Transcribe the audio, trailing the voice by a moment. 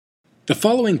The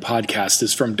following podcast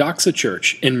is from Doxa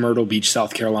Church in Myrtle Beach,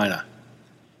 South Carolina.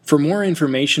 For more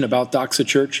information about Doxa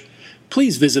Church,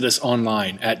 please visit us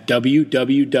online at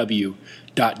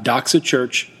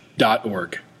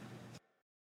www.doxachurch.org.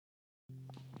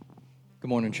 Good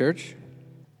morning, church.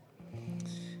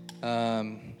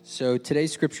 So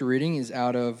today's scripture reading is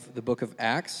out of the book of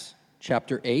Acts,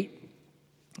 chapter 8,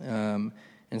 and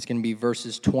it's going to be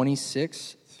verses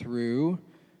 26 through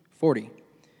 40.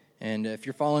 And if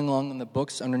you're following along in the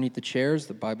books underneath the chairs,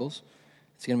 the Bibles,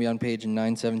 it's going to be on page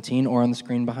 917 or on the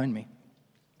screen behind me.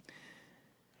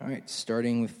 All right,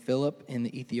 starting with Philip and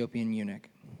the Ethiopian eunuch.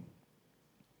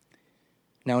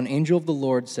 Now an angel of the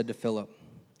Lord said to Philip,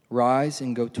 "Rise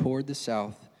and go toward the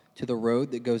south to the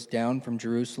road that goes down from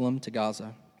Jerusalem to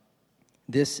Gaza.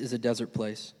 This is a desert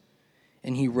place."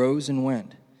 And he rose and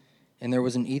went. And there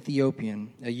was an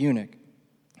Ethiopian, a eunuch,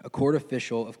 a court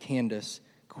official of Candace,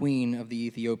 queen of the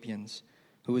Ethiopians,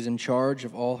 who was in charge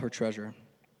of all her treasure.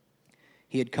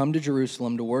 He had come to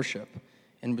Jerusalem to worship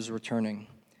and was returning,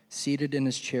 seated in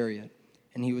his chariot,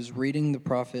 and he was reading the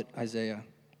prophet Isaiah.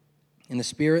 And the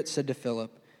Spirit said to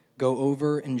Philip, "Go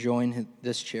over and join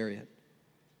this chariot."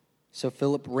 So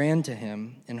Philip ran to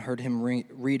him and heard him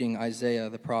reading Isaiah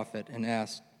the prophet and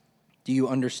asked, "Do you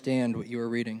understand what you are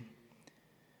reading?"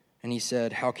 And he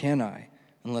said, "How can I,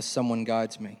 unless someone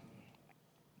guides me?"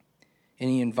 And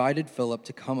he invited Philip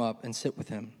to come up and sit with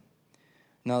him.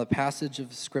 Now the passage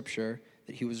of Scripture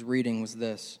that he was reading was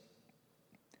this: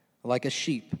 "Like a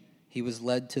sheep he was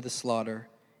led to the slaughter,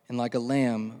 and like a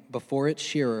lamb before its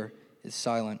shearer is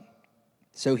silent,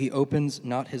 so he opens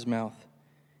not his mouth.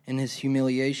 In his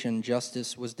humiliation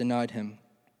justice was denied him.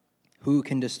 Who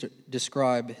can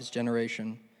describe his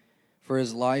generation? For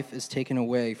his life is taken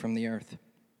away from the earth."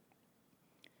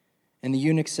 And the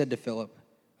eunuch said to Philip,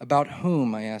 "About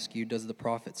whom, I ask you, does the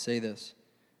prophet say this?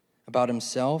 About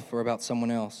himself or about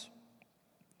someone else?"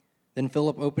 Then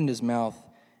Philip opened his mouth,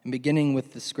 and beginning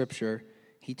with the scripture,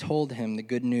 he told him the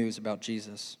good news about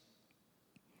Jesus.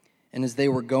 And as they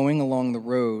were going along the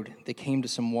road, they came to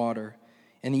some water.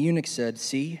 And the eunuch said,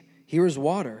 "See, here is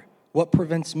water. What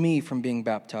prevents me from being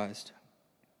baptized?"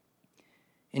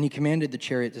 And he commanded the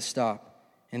chariot to stop,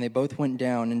 and they both went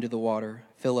down into the water,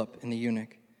 Philip and the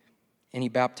eunuch, and he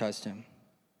baptized him.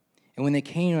 And when they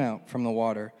came out from the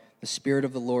water, the Spirit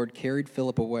of the Lord carried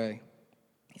Philip away,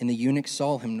 and the eunuch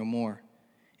saw him no more,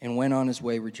 and went on his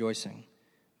way rejoicing.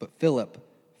 But Philip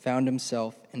found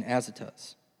himself in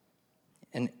Azotus,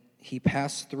 and as he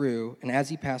passed through,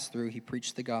 he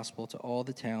preached the gospel to all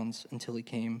the towns until he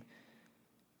came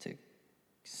to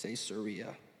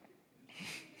Caesarea.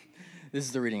 This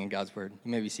is the reading of God's word.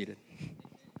 You may be seated.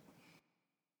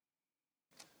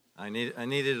 I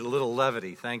needed a little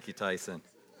levity. Thank you, Tyson.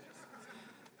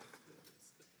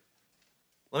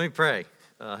 Let me pray.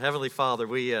 Heavenly Father,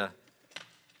 we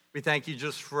thank you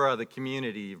just for the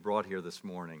community you've brought here this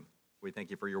morning. We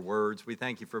thank you for your words. We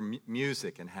thank you for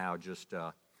music and how just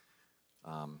the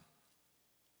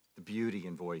beauty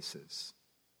in voices.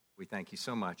 We thank you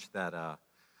so much that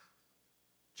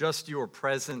just your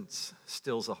presence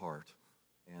stills a heart.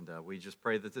 And we just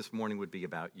pray that this morning would be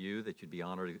about you, that you'd be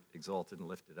honored, exalted, and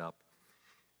lifted up.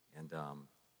 And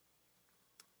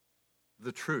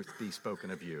the truth be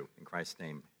spoken of you. In Christ's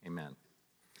name, amen.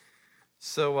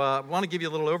 So I want to give you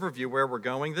a little overview where we're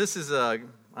going. This is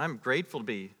I'm grateful to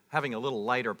be having a little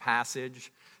lighter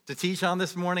passage to teach on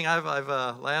this morning.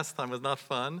 Last time was not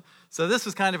fun. So this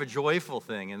was kind of a joyful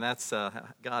thing, and that's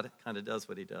God kind of does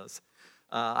what he does.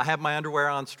 I have my underwear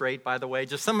on straight, by the way.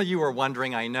 Just some of you are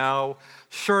wondering, I know.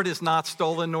 Shirt is not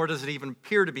stolen, nor does it even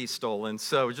appear to be stolen.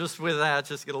 So just with that,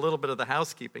 just get a little bit of the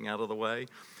housekeeping out of the way.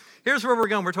 Here's where we're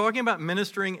going. We're talking about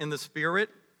ministering in the Spirit.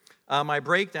 My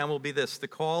breakdown will be this: the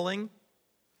calling,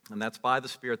 and that's by the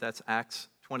Spirit. That's Acts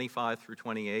 25 through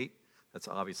 28. That's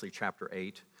obviously chapter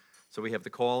 8. So we have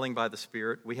the calling by the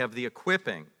Spirit. We have the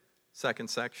equipping, second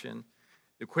section.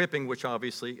 The equipping, which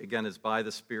obviously, again, is by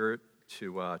the Spirit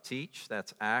to teach.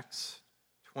 That's Acts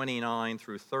 29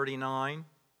 through 39.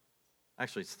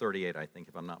 Actually, it's 38, I think,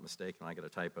 if I'm not mistaken. I got a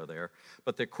typo there.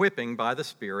 But the equipping by the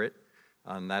Spirit,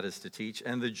 and that is to teach.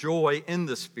 And the joy in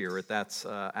the Spirit, that's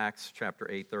Acts chapter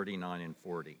 8, 39 and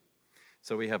 40.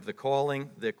 So we have the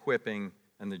calling, the equipping,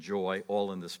 and the joy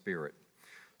all in the Spirit.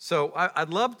 So I'd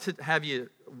love to have you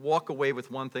walk away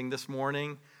with one thing this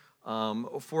morning.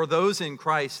 For those in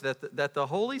Christ, that the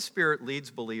Holy Spirit leads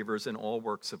believers in all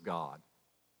works of God.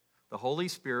 The Holy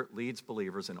Spirit leads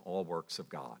believers in all works of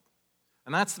God.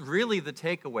 And that's really the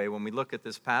takeaway when we look at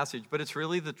this passage, but it's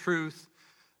really the truth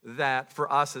that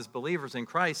for us as believers in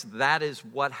Christ, that is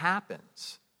what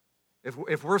happens.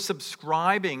 If we're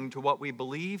subscribing to what we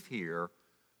believe here,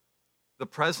 the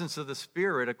presence of the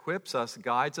Spirit equips us,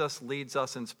 guides us, leads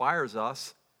us, inspires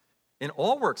us in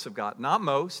all works of God. Not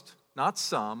most, not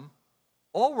some,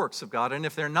 all works of God. And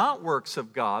if they're not works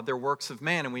of God, they're works of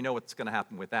man, and we know what's going to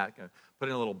happen with that. Put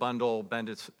it in a little bundle, bend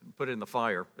it, put it in the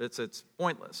fire. It's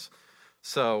pointless.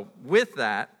 So with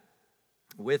that,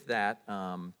 I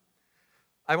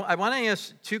want to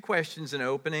ask two questions in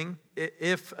opening.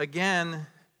 If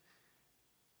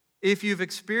you've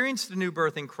experienced the new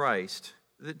birth in Christ,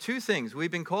 the two things: we've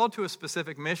been called to a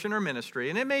specific mission or ministry,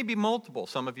 and it may be multiple.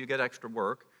 Some of you get extra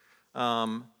work.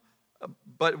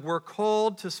 But we're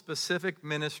called to specific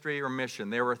ministry or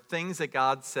mission. There are things that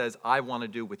God says, I want to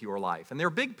do with your life. And they're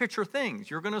big picture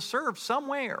things. You're going to serve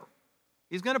somewhere.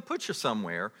 He's going to put you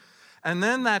somewhere. And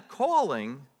then that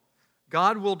calling,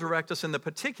 God will direct us in the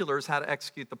particulars how to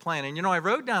execute the plan. And I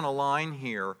wrote down a line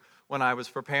here when I was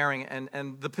preparing,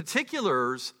 and the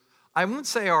particulars, I wouldn't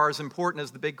say are as important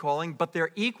as the big calling, but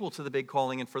they're equal to the big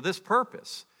calling, and for this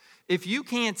purpose. If you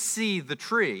can't see the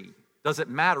tree, does it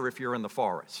matter if you're in the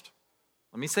forest?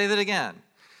 Let me say that again.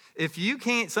 If you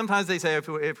can't, sometimes they say,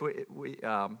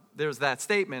 there's that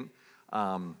statement,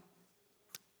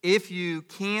 if you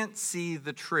can't see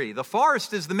the tree, the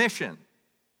forest is the mission,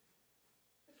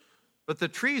 but the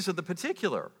trees are the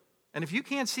particular. And if you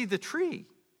can't see the tree,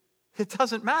 it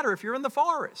doesn't matter if you're in the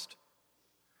forest.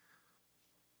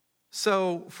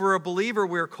 So for a believer,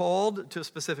 we're called to a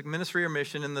specific ministry or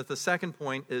mission, and that the second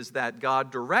point is that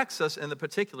God directs us in the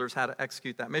particulars how to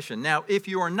execute that mission. Now, if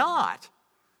you are not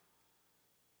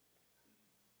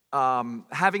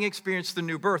having experienced the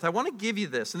new birth, I want to give you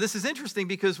this. And this is interesting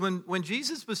because when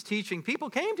Jesus was teaching, people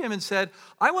came to him and said,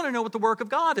 I want to know what the work of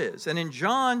God is. And in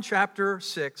John chapter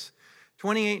 6,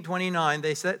 28 and 29,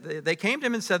 they came to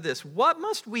him and said this: what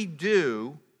must we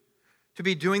do to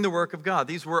be doing the work of God?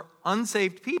 These were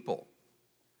unsaved people.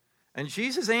 And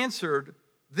Jesus answered,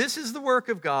 this is the work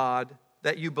of God,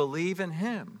 that you believe in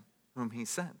him whom he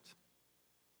sent.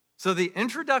 So the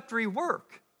introductory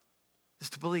work is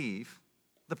to believe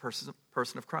the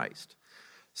person of Christ.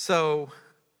 So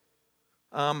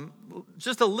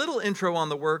just a little intro on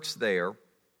the works there.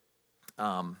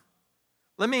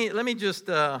 Let me just,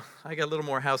 I got a little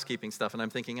more housekeeping stuff, and I'm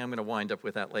thinking I'm going to wind up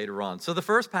with that later on. So the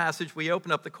first passage, we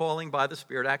open up the calling by the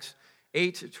Spirit, Acts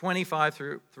 8, 25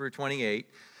 through 28.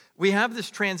 We have this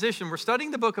transition. We're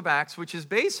studying the book of Acts, which is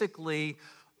basically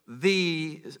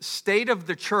the state of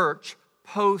the church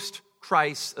post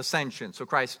Christ's ascension. So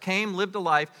Christ came, lived a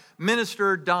life,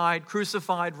 ministered, died,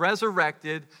 crucified,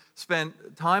 resurrected,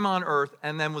 spent time on earth,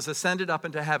 and then was ascended up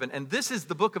into heaven. And this is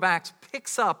the book of Acts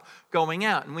picks up going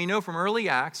out. And we know from early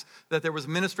Acts that there was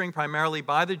ministering primarily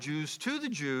by the Jews to the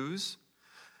Jews.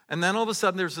 And then all of a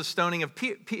sudden there's the stoning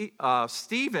of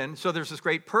Stephen. So there's this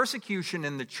great persecution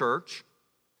in the church.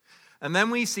 And then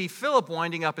we see Philip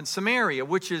winding up in Samaria,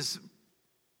 which is, I'm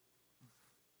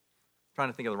trying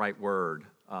to think of the right word.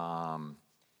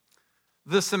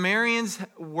 The Samaritans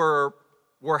were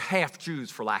half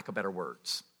Jews, for lack of better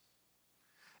words.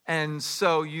 And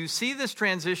so you see this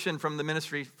transition from the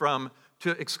ministry to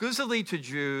exclusively to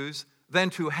Jews, then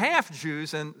to half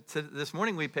Jews, and this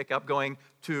morning we pick up going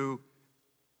to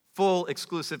full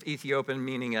exclusive Ethiopian,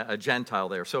 meaning a Gentile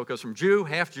there. So it goes from Jew,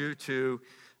 half Jew, to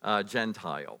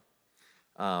Gentile.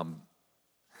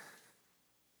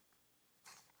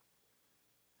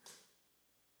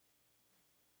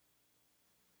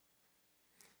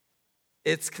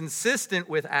 It's consistent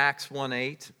with Acts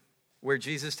 1:8, where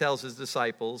Jesus tells his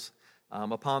disciples,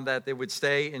 upon that they would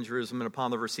stay in Jerusalem, and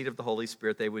upon the receipt of the Holy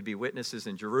Spirit, they would be witnesses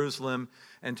in Jerusalem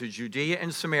and to Judea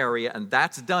and Samaria, and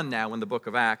that's done now in the book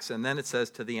of Acts, and then it says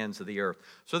to the ends of the earth.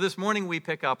 So this morning we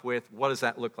pick up with, what does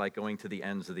that look like, going to the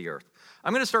ends of the earth?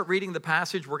 I'm going to start reading the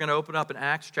passage. We're going to open up in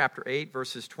Acts chapter 8,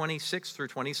 verses 26 through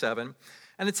 27,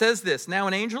 and it says this: Now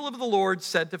an angel of the Lord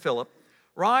said to Philip,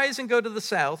 rise and go to the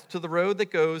south, to the road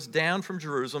that goes down from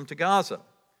Jerusalem to Gaza.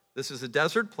 This is a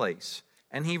desert place.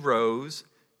 And he rose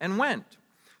and went.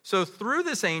 So through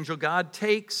this angel, God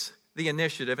takes the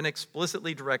initiative and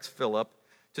explicitly directs Philip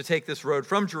to take this road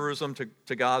from Jerusalem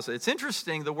to Gaza. It's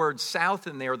interesting, the word south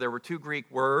in there were two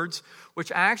Greek words,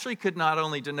 which actually could not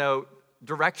only denote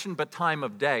direction, but time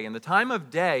of day. And the time of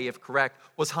day, if correct,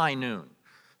 was high noon.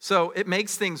 So it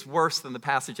makes things worse than the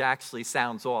passage actually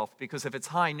sounds off, because if it's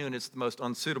high noon, it's the most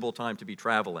unsuitable time to be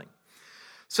traveling.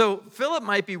 So Philip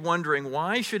might be wondering,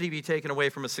 why should he be taken away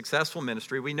from a successful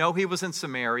ministry? We know he was in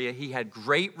Samaria. He had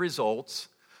great results.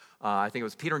 I think it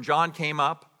was Peter and John came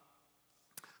up.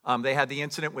 They had the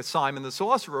incident with Simon the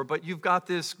sorcerer, but you've got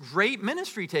this great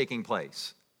ministry taking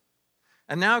place.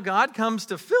 And now God comes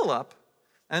to Philip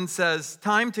and says,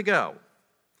 time to go.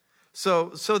 So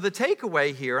the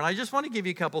takeaway here, and I just want to give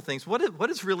you a couple things. What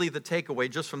is really the takeaway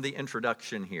just from the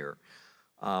introduction here?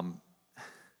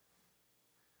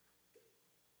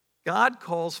 God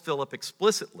calls Philip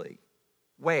explicitly.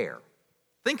 Where?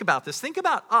 Think about this. Think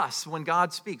about us when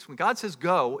God speaks. When God says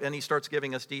go and he starts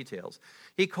giving us details.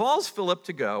 He calls Philip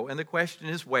to go, and the question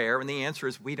is where, and the answer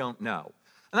is we don't know.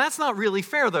 And that's not really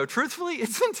fair, though. Truthfully,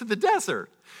 it's into the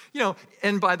desert.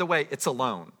 And by the way, it's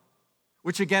alone,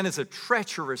 which again is a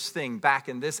treacherous thing back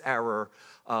in this era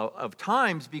of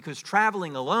times, because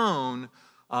traveling alone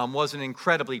was an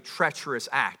incredibly treacherous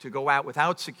act. To go out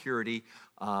without security,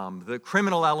 the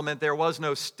criminal element, there was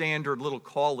no standard little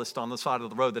call list on the side of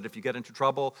the road that if you get into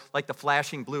trouble, like the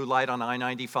flashing blue light on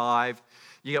I-95,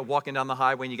 you get walking down the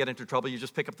highway and you get into trouble, you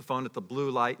just pick up the phone at the blue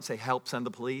light and say, help, send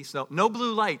the police. No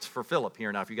blue lights for Philip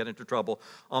here now if you get into trouble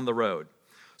on the road.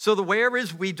 So the where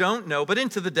is we don't know, but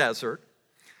into the desert.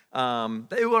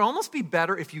 It would almost be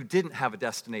better if you didn't have a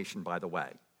destination, by the way.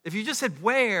 If you just said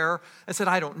where and said,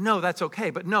 I don't know, that's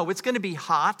okay. But no, it's going to be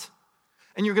hot,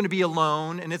 and you're going to be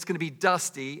alone, and it's going to be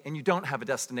dusty, and you don't have a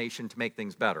destination to make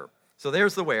things better. So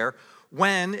there's the where.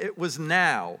 When it was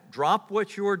now, drop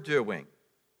what you're doing.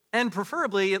 And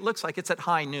preferably, it looks like it's at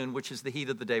high noon, which is the heat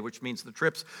of the day, which means the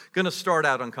trip's going to start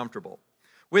out uncomfortable.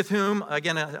 With whom,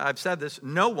 again, I've said this,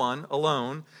 no one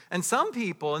alone. And some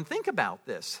people, and think about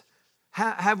this,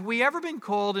 have we ever been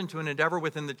called into an endeavor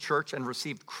within the church and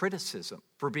received criticism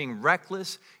for being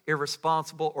reckless,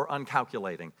 irresponsible, or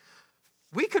uncalculating?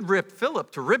 We could rip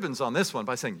Philip to ribbons on this one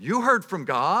by saying, you heard from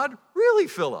God? Really,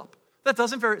 Philip? That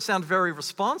doesn't sound very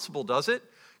responsible, does it?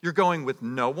 You're going with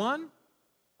no one,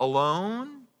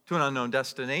 alone, to an unknown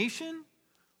destination,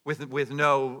 with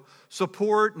no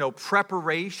support, no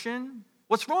preparation.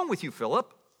 What's wrong with you,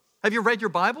 Philip? Have you read your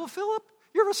Bible, Philip?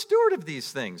 You're a steward of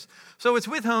these things. So it's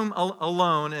with whom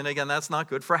alone, and again, that's not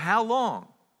good. For how long?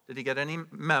 Did he get any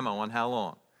memo on how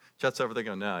long? Chet's over there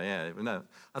going, no.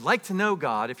 I'd like to know,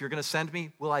 God, if you're going to send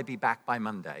me, will I be back by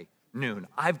Monday, noon?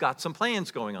 I've got some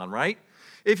plans going on, right?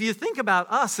 If you think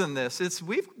about us in this,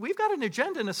 we've got an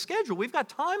agenda and a schedule. We've got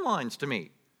timelines to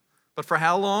meet. But for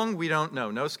how long? We don't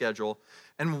know. No schedule.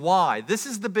 And why? This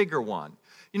is the bigger one.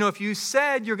 If you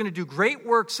said you're going to do great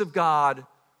works of God,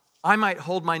 I might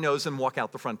hold my nose and walk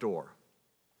out the front door.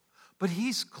 But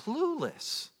he's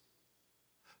clueless.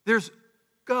 There's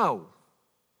go.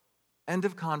 End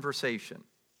of conversation.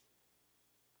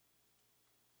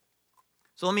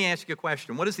 So let me ask you a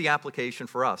question. What is the application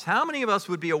for us? How many of us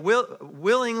would be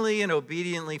willingly and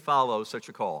obediently follow such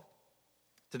a call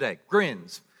today?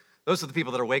 Grins. Those are the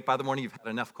people that are awake by the morning. You've had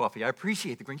enough coffee. I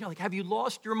appreciate the grin. You're like, have you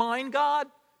lost your mind, God?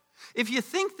 If you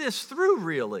think this through,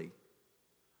 really,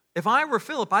 if I were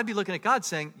Philip, I'd be looking at God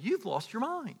saying, you've lost your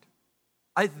mind.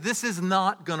 This is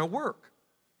not going to work.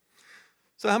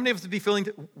 So how many of us would be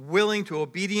willing to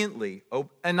obediently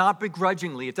and not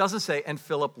begrudgingly? It doesn't say, and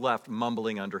Philip left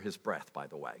mumbling under his breath, by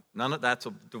the way. None of that's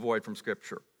devoid from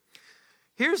Scripture.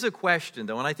 Here's a question,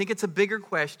 though, and I think it's a bigger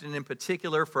question in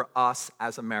particular for us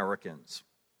as Americans.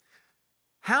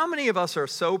 How many of us are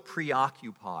so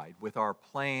preoccupied with our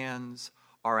plans,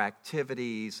 our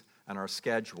activities, and our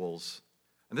schedules,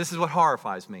 and this is what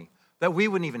horrifies me, that we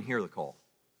wouldn't even hear the call?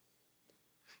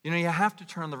 You have to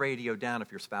turn the radio down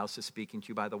if your spouse is speaking to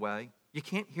you, by the way. You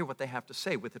can't hear what they have to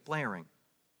say with it blaring,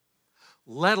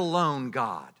 let alone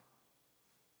God.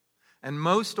 And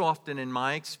most often, in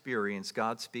my experience,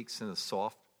 God speaks in a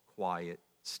soft, quiet,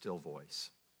 still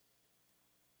voice.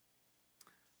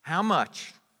 How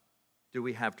much do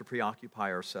we have to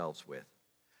preoccupy ourselves with?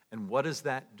 And what does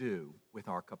that do with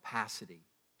our capacity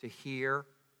to hear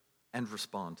and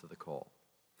respond to the call?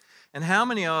 And how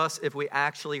many of us, if we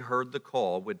actually heard the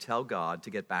call, would tell God to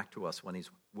get back to us when he's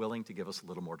willing to give us a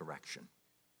little more direction,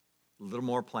 a little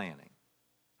more planning?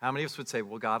 How many of us would say,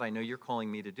 well, God, I know you're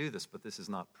calling me to do this, but this is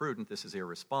not prudent, this is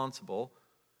irresponsible,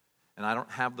 and I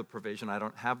don't have the provision, I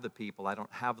don't have the people, I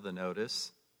don't have the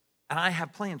notice, and I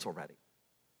have plans already.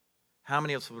 How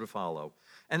many of us would follow?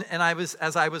 And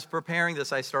as I was preparing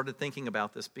this, I started thinking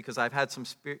about this because I've had some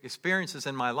experiences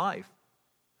in my life.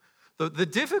 The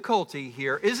difficulty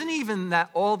here isn't even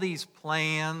that all these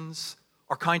plans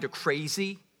are kind of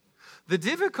crazy. The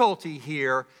difficulty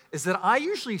here is that I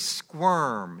usually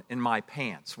squirm in my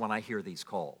pants when I hear these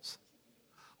calls.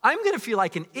 I'm going to feel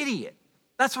like an idiot.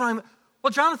 That's what well,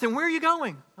 Jonathan, where are you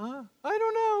going? I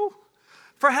don't know.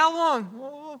 For how long?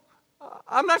 Well,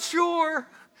 I'm not sure.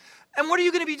 And what are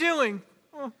you going to be doing?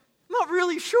 Not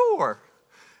really sure.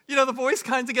 The voice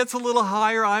kind of gets a little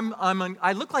higher.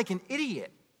 I look like an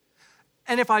idiot.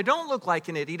 And if I don't look like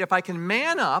an idiot, if I can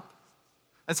man up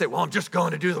and say, well, I'm just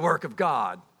going to do the work of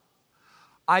God,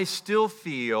 I still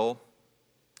feel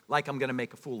like I'm going to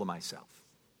make a fool of myself.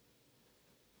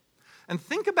 And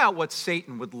think about what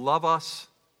Satan would love us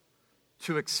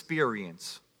to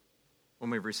experience when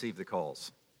we receive the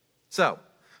calls. So,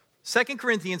 2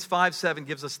 Corinthians 5:7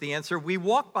 gives us the answer. We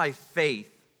walk by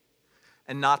faith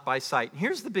and not by sight. And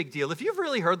here's the big deal. If you've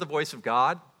really heard the voice of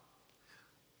God,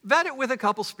 vet it with a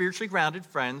couple spiritually grounded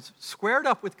friends, square it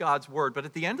up with God's word. But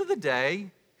at the end of the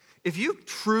day, if you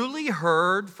truly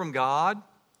heard from God,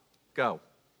 go.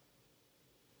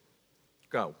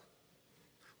 Go.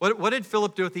 What did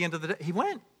Philip do at the end of the day? He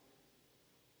went.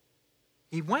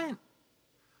 He went.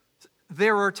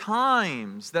 There are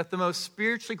times that the most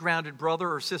spiritually grounded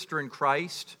brother or sister in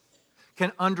Christ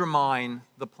can undermine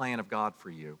the plan of God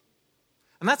for you.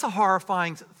 And that's a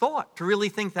horrifying thought, to really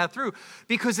think that through.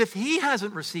 Because if he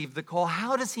hasn't received the call,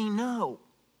 how does he know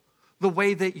the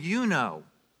way that you know?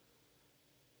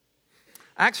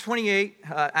 Acts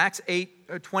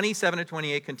 8, 27 to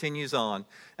 28 continues on.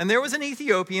 And there was an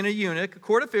Ethiopian, a eunuch, a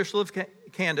court official of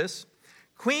Candace,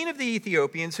 queen of the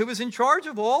Ethiopians, who was in charge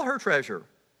of all her treasure.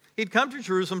 He'd come to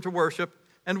Jerusalem to worship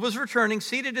and was returning,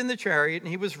 seated in the chariot, and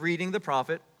he was reading the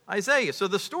prophet Isaiah. So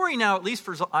the story now, at least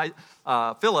for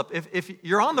Philip, if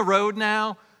you're on the road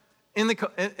now, in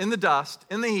the dust,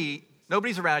 in the heat,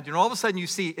 nobody's around you, and all of a sudden you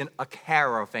see a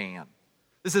caravan.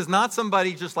 This is not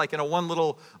somebody just like in a one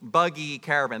little buggy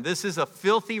caravan. This is a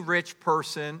filthy rich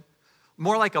person,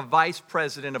 more like a vice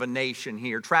president of a nation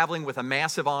here, traveling with a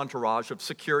massive entourage of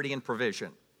security and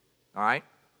provision. All right?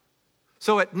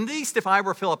 So at least if I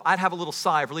were Philip, I'd have a little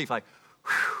sigh of relief, like,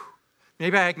 whew,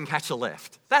 maybe I can catch a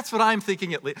lift. That's what I'm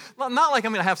thinking at least. Not like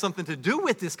I'm going to have something to do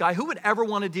with this guy. Who would ever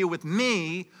want to deal with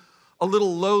me, a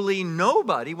little lowly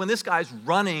nobody, when this guy's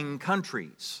running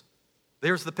countries?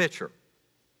 There's the picture.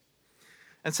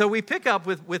 And so we pick up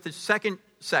with the second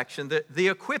section, the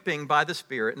equipping by the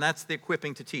Spirit, and that's the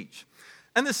equipping to teach.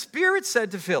 And the Spirit said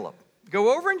to Philip,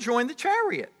 go over and join the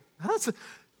chariot.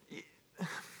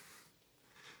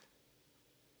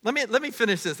 Let me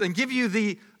finish this and give you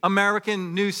the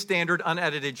American New Standard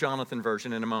unedited Jonathan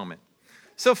version in a moment.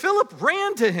 So Philip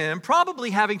ran to him,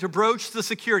 probably having to broach the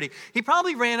security. He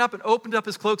probably ran up and opened up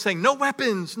his cloak saying, no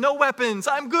weapons,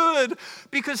 I'm good.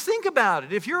 Because think about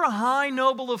it. If you're a high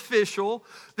noble official,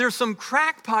 there's some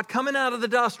crackpot coming out of the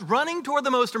dust running toward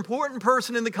the most important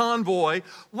person in the convoy.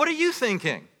 What are you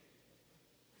thinking?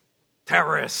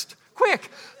 Terrorist.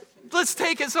 Quick, let's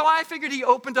take it. So I figured he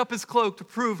opened up his cloak to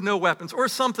prove no weapons or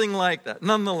something like that,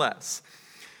 nonetheless.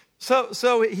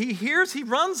 So he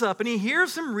runs up and he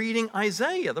hears him reading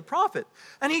Isaiah, the prophet.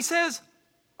 And he says,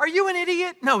 are you an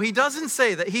idiot? No, he doesn't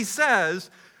say that. He says,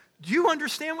 do you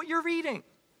understand what you're reading?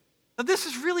 Now, this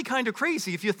is really kind of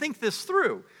crazy if you think this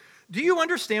through. Do you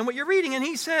understand what you're reading? And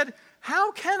he said,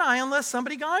 how can I unless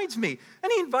somebody guides me?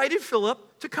 And he invited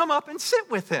Philip to come up and sit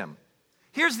with him.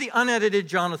 Here's the unedited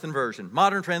Jonathan version,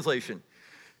 modern translation.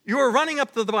 You are running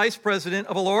up to the vice president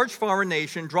of a large foreign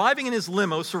nation, driving in his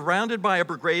limo, surrounded by a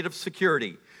brigade of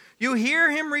security. You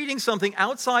hear him reading something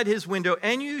outside his window,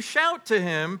 and you shout to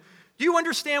him, do you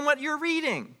understand what you're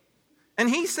reading? And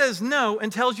he says no,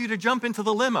 and tells you to jump into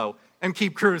the limo and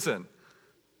keep cruising.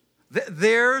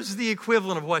 There's the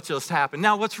equivalent of what just happened.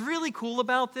 Now, what's really cool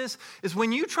about this is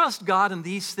when you trust God and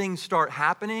these things start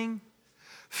happening,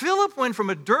 Philip went from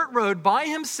a dirt road by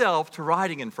himself to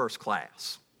riding in first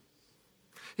class.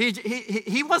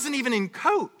 He wasn't even in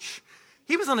coach.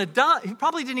 He was on he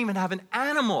probably didn't even have an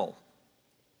animal.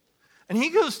 And he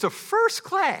goes to first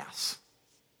class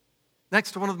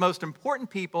next to one of the most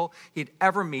important people he'd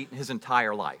ever meet in his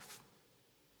entire life.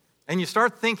 And you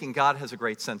start thinking God has a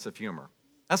great sense of humor.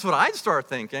 That's what I'd start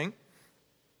thinking.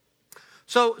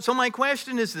 So my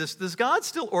question is this: does God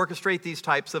still orchestrate these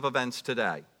types of events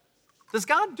today? Does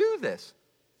God do this?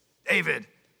 David,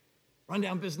 run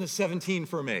down business 17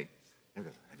 for me. Have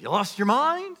you lost your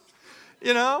mind?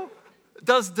 You know,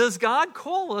 does God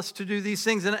call us to do these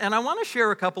things? And I want to share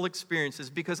a couple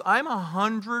experiences because I'm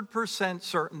 100%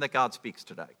 certain that God speaks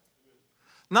today.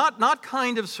 Not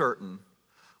kind of certain,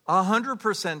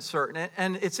 100% certain.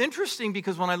 And it's interesting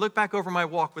because when I look back over my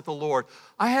walk with the Lord,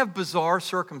 I have bizarre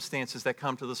circumstances that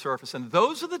come to the surface. And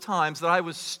those are the times that I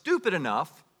was stupid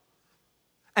enough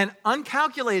and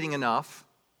uncalculating enough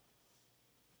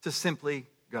to simply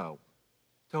go,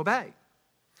 to obey.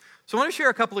 So I want to share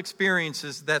a couple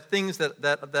experiences, things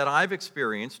that I've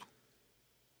experienced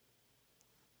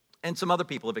and some other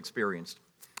people have experienced.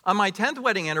 On my 10th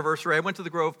wedding anniversary, I went to the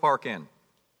Grove Park Inn.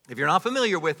 If you're not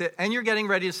familiar with it and you're getting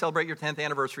ready to celebrate your 10th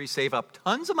anniversary, save up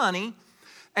tons of money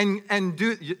and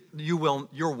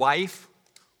your wife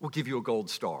will give you a gold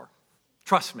star.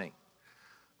 Trust me.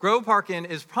 Grove Park Inn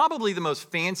is probably the most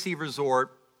fancy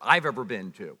resort I've ever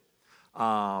been to.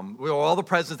 With all the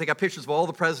presidents, they got pictures of all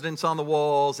the presidents on the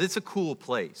walls. It's a cool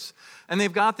place. And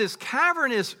they've got this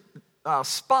cavernous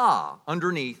spa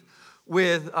underneath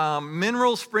with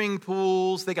mineral spring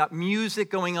pools. They got music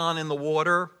going on in the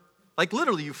water. Like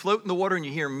literally, you float in the water and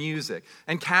you hear music.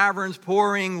 And caverns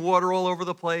pouring water all over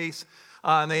the place.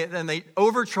 And they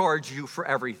overcharge you for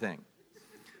everything.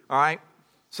 All right?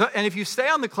 So, and if you stay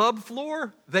on the club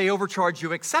floor, they overcharge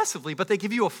you excessively, but they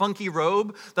give you a funky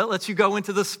robe that lets you go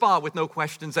into the spa with no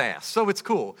questions asked. So it's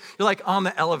cool. You're like on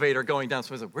the elevator going down.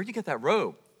 So I was like, where'd you get that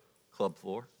robe? Club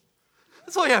floor.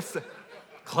 That's all you have to.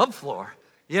 Club floor?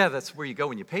 Yeah, that's where you go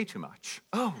when you pay too much.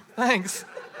 Oh, thanks.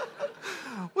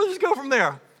 We'll just go from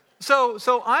there. So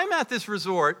I'm at this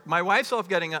resort. My wife's off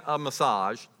getting a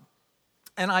massage.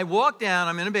 And I walk down.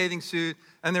 I'm in a bathing suit.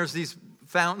 And there's these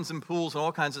fountains and pools and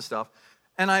all kinds of stuff.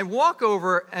 And I walk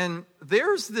over, and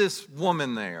there's this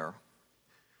woman there.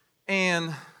 And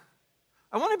I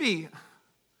don't want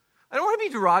to be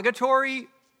derogatory,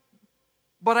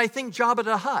 but I think Jabba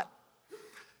the Hutt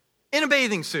in a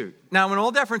bathing suit. Now, in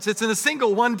all deference, it's in a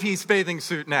single one-piece bathing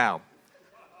suit now.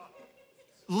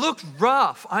 Looked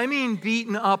rough. I mean,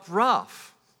 beaten up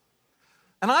rough.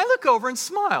 And I look over and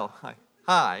smile.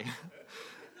 Hi.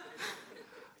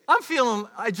 I'm feeling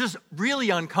just really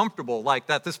uncomfortable, like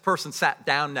that this person sat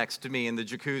down next to me in the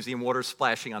jacuzzi and water's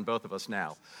splashing on both of us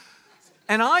now.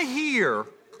 And I hear,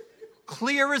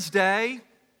 clear as day,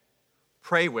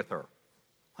 pray with her.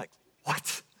 Like,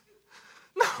 what?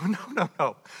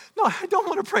 No, I don't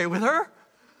want to pray with her.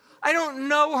 I don't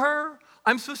know her.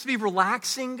 I'm supposed to be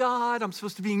relaxing God. I'm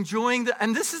supposed to be enjoying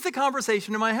and this is the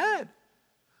conversation in my head.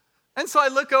 And so I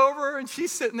look over, and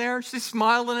she's sitting there, and she's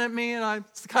smiling at me, and I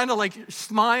kind of like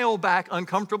smile back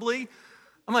uncomfortably.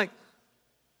 I'm like,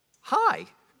 hi.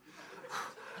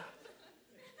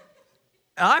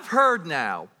 And I've heard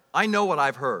now. I know what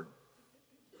I've heard.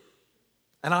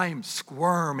 And I am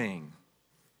squirming.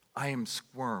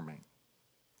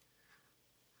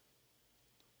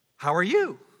 How are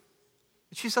you?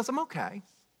 And she says, I'm okay.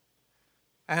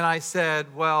 And I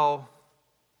said, well,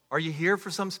 are you here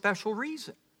for some special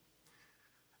reason?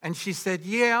 And she said,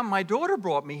 yeah, my daughter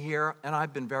brought me here, and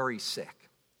I've been very sick.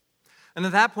 And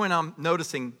at that point, I'm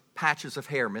noticing patches of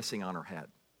hair missing on her head.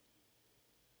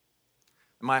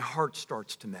 And my heart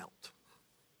starts to melt.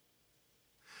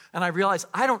 And I realize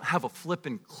I don't have a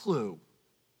flipping clue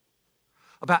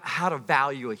about how to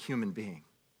value a human being.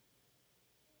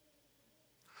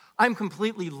 I'm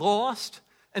completely lost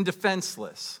and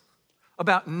defenseless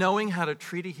about knowing how to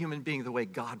treat a human being the way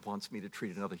God wants me to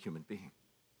treat another human being.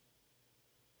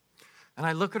 And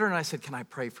I look at her and I said, can I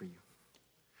pray for you?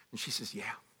 And she says, yeah.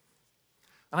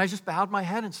 And I just bowed my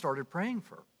head and started praying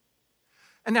for her.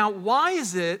 And now, why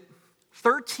is it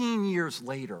 13 years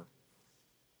later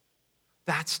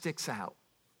that sticks out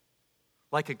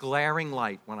like a glaring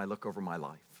light when I look over my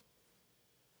life?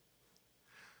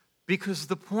 Because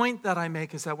the point that I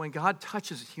make is that when God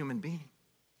touches a human being,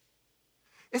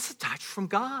 it's a touch from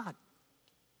God.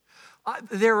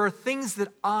 There are things that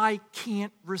I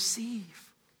can't receive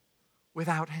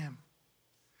without him.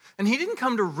 And he didn't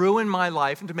come to ruin my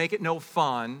life and to make it no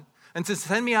fun and to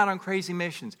send me out on crazy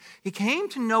missions. He came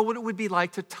to know what it would be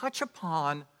like to touch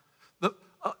upon,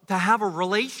 to have a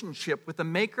relationship with the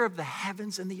maker of the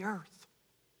heavens and the earth.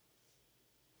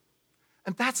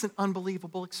 And that's an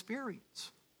unbelievable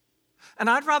experience. And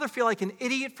I'd rather feel like an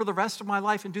idiot for the rest of my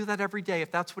life and do that every day,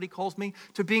 if that's what he calls me,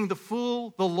 to being the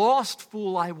fool, the lost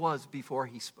fool I was before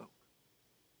he spoke.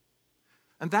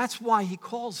 And that's why he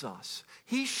calls us.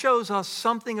 He shows us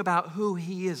something about who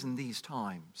he is in these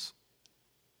times.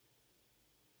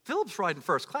 Philip's riding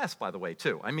first class, by the way,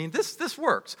 too. I mean, this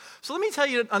works. So let me tell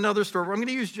you another story. I'm going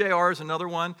to use JR as another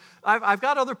one. I've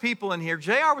got other people in here.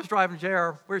 JR was driving.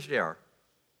 JR, where's JR?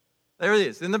 There it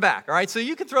is, in the back, all right? So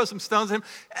you can throw some stones at him.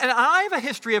 And I have a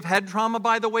history of head trauma,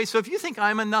 by the way, so if you think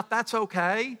I'm a nut, that's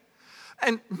okay.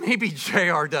 And maybe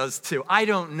JR does, too. I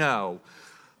don't know.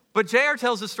 But JR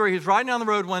tells this story. He was riding down the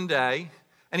road one day,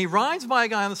 and he rides by a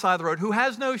guy on the side of the road who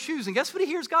has no shoes. And guess what he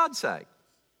hears God say?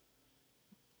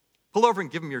 Pull over and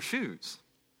give him your shoes.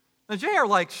 Now, JR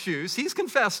likes shoes. He's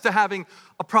confessed to having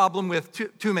a problem with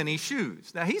too many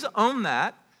shoes. Now, he's owned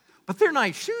that, but they're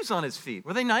nice shoes on his feet.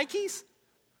 Were they Nikes?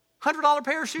 $100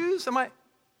 pair of shoes?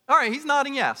 All right, he's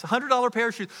nodding yes, $100 pair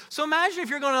of shoes. So imagine if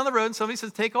you're going down the road and somebody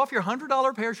says, take off your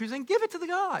 $100 pair of shoes and give it to the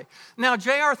guy. Now,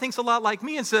 JR thinks a lot like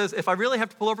me and says, if I really have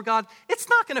to pull over God, it's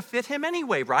not going to fit him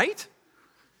anyway, right?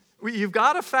 You've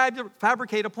got to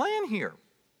fabricate a plan here.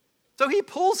 So he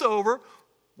pulls over,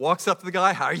 walks up to the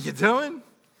guy, how are you doing?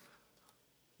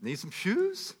 Need some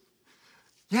shoes?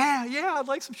 Yeah, I'd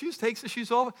like some shoes. Takes the shoes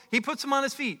off. He puts them on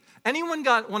his feet. Anyone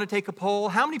want to take a poll?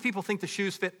 How many people think the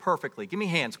shoes fit perfectly? Give me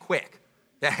hands, quick.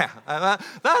 Yeah,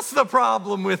 that's the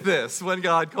problem with this when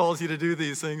God calls you to do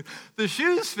these things. The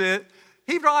shoes fit.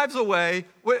 He drives away,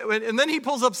 and then he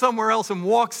pulls up somewhere else and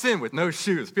walks in with no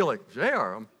shoes. Be like,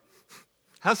 JR,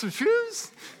 have some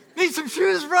shoes? Need some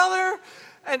shoes, brother?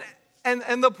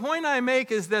 And the point I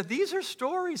make is that these are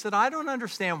stories that I don't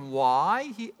understand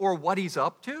why or what he's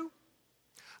up to.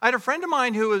 I had a friend of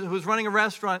mine who was running a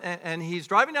restaurant, and he's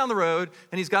driving down the road,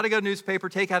 and he's got to go to newspaper,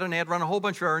 take out an ad, run a whole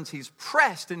bunch of errands. He's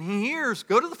pressed, and he hears,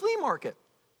 go to the flea market.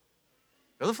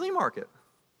 Go to the flea market.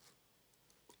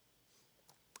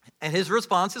 And his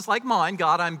response is like mine,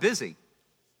 God, I'm busy.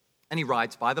 And he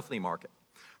rides by the flea market.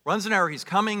 Runs an error, he's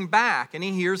coming back, and he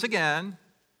hears again,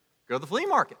 go to the flea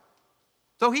market.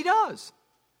 So he does.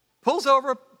 Pulls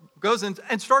over, goes in,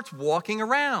 and starts walking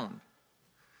around.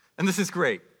 And this is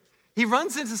great. He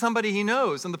runs into somebody he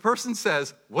knows, and the person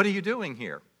says, what are you doing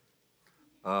here?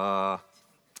 I'm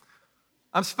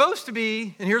supposed to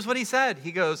be, and here's what he said.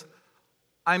 He goes,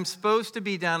 I'm supposed to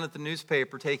be down at the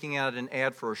newspaper taking out an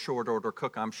ad for a short order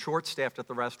cook. I'm short-staffed at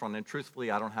the restaurant, and truthfully,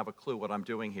 I don't have a clue what I'm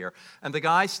doing here. And the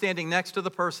guy standing next to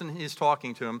the person he's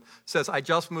talking to him says, I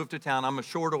just moved to town. I'm a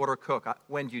short order cook.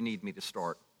 When do you need me to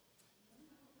start?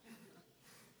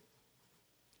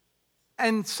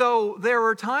 And so there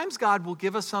are times God will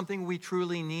give us something we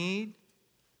truly need.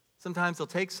 Sometimes he'll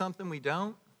take something we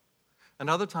don't. And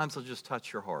other times he'll just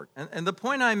touch your heart. And the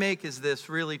point I make is this,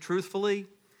 really truthfully.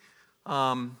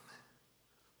 When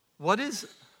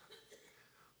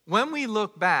we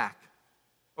look back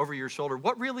over your shoulder,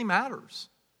 what really matters?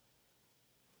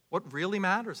 What really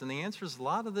matters? And the answer is a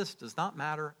lot of this does not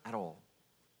matter at all.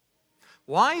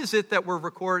 Why is it that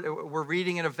we're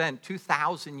reading an event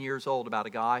 2,000 years old about a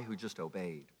guy who just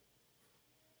obeyed?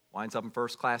 Winds up in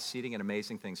first-class seating and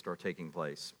amazing things start taking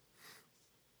place.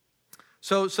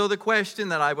 So the question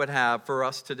that I would have for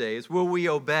us today is, will we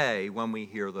obey when we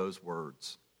hear those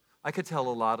words? I could tell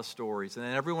a lot of stories, and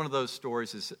in every one of those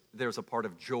stories there's a part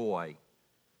of joy,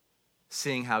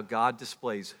 seeing how God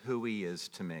displays who he is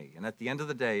to me. And at the end of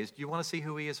the day, do you want to see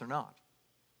who he is or not?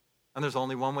 And there's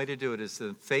only one way to do it, is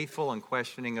the faithful and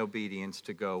questioning obedience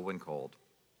to go when called.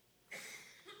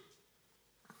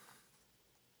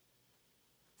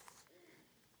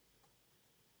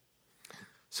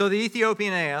 So the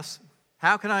Ethiopian asks,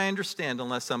 how can I understand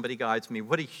unless somebody guides me?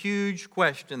 What a huge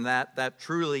question that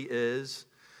truly is.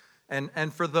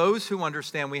 And for those who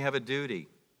understand, we have a duty.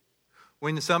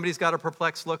 When somebody's got a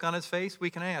perplexed look on his face, we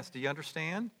can ask, do you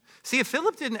understand? See, if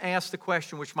Philip didn't ask the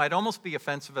question, which might almost be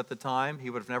offensive at the time,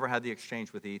 he would have never had the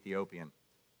exchange with the Ethiopian.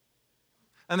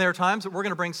 And there are times that we're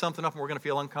going to bring something up and we're going to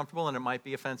feel uncomfortable and it might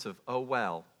be offensive. Oh,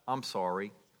 well, I'm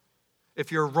sorry.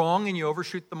 If you're wrong and you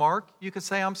overshoot the mark, you could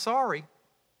say, I'm sorry.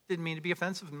 Didn't mean to be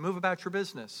offensive, and move about your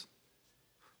business.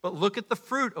 But look at the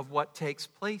fruit of what takes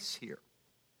place here.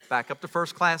 Back up to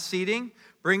first-class seating,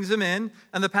 brings them in,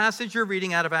 and the passage you're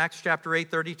reading out of Acts chapter 8,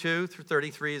 32 through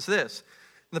 33 is this.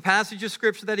 And the passage of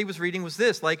scripture that he was reading was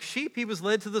this. Like sheep he was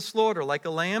led to the slaughter, like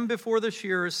a lamb before the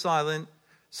shearer is silent,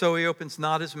 so he opens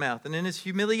not his mouth. And in his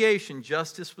humiliation,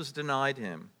 justice was denied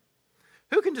him.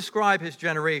 Who can describe his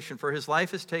generation? For his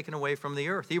life is taken away from the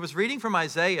earth. He was reading from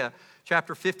Isaiah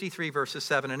chapter 53, verses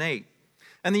 7 and 8.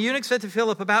 And the eunuch said to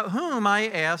Philip, about whom, I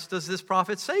asked, does this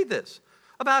prophet say this?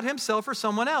 About himself or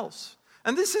someone else?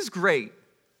 And this is great.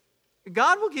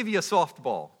 God will give you a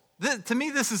softball. To me,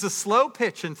 this is a slow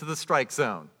pitch into the strike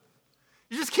zone.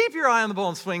 You just keep your eye on the ball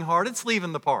and swing hard. It's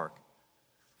leaving the park.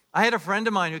 I had a friend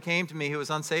of mine who came to me who was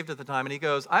unsaved at the time, and he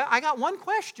goes, I got one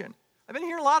question. I've been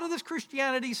hearing a lot of this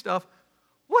Christianity stuff.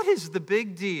 What is the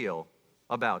big deal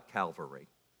about Calvary?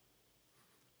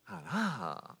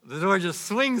 The door just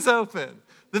swings open.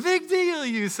 The big deal,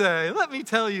 you say. Let me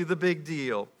tell you the big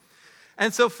deal.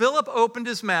 And so Philip opened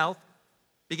his mouth,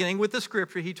 beginning with the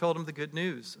scripture. He told him the good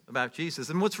news about Jesus.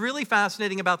 And what's really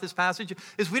fascinating about this passage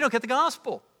is we don't get the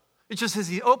gospel. It just says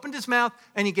he opened his mouth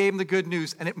and he gave him the good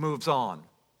news, and it moves on.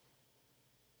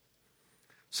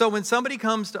 So when somebody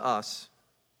comes to us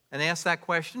and asks that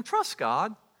question, trust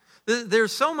God.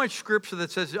 There's so much scripture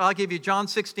that says, I'll give you John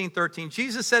 16:13.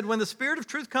 Jesus said, when the Spirit of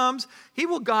truth comes, he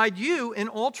will guide you in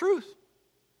all truth.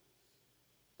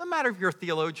 No matter if you're a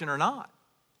theologian or not.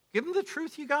 Give him the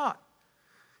truth you got.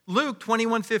 Luke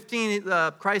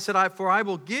 21:15, Christ said, for I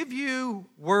will give you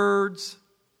words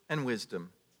and wisdom.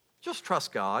 Just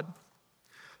trust God.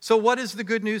 So what is the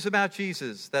good news about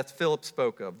Jesus that Philip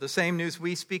spoke of? The same news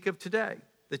we speak of today,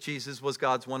 that Jesus was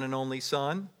God's one and only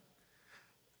Son.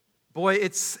 Boy,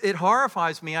 it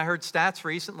horrifies me. I heard stats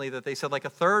recently that they said like a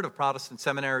third of Protestant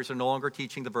seminaries are no longer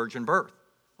teaching the virgin birth.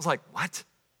 was like, what?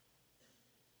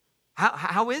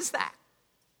 How is that?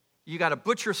 You got to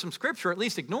butcher some scripture, or at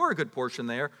least ignore a good portion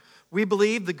there. We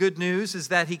believe the good news is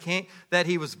that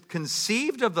he was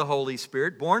conceived of the Holy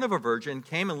Spirit, born of a virgin,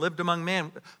 came and lived among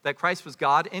men, that Christ was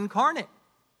God incarnate.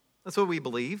 That's what we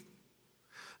believe.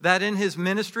 That in his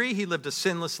ministry, he lived a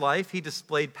sinless life. He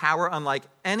displayed power unlike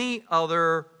any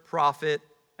other prophet,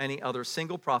 any other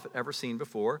single prophet ever seen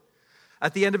before.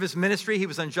 At the end of his ministry, he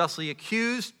was unjustly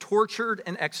accused, tortured,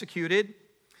 and executed.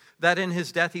 That in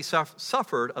his death, he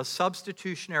suffered a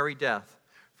substitutionary death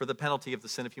for the penalty of the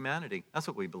sin of humanity. That's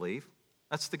what we believe.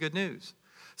 That's the good news.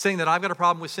 Saying that I've got a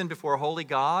problem with sin before a holy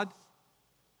God,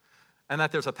 and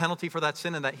that there's a penalty for that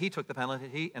sin, and that he took the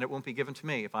penalty, and it won't be given to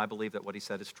me if I believe that what he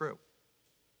said is true.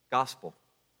 Gospel.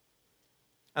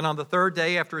 And on the third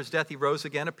day after his death, he rose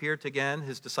again, appeared to again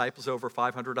his disciples, over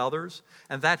 500 others,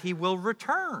 and that he will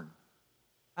return.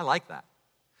 I like that.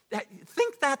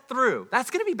 Think that through.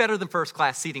 That's going to be better than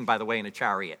first-class seating, by the way, in a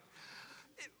chariot.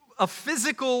 A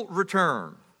physical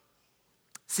return.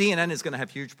 CNN is going to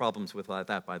have huge problems with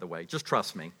that, by the way. Just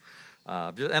trust me.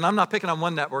 And I'm not picking on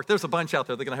one network. There's a bunch out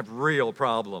there that are going to have real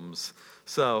problems.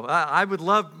 So I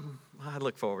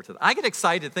look forward to that. I get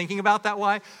excited thinking about that.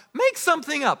 Why? Make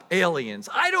something up. Aliens.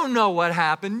 I don't know what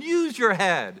happened. Use your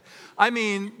head. I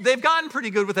mean, they've gotten pretty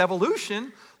good with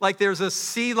evolution. Like there's a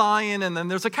sea lion and then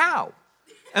there's a cow.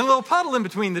 And a little puddle in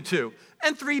between the two.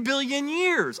 And 3 billion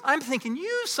years. I'm thinking,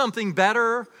 use something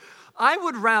better. I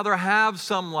would rather have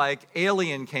some like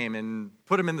alien came and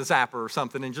put him in the zapper or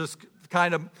something and just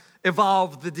kind of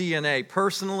evolve the DNA.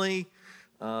 Personally,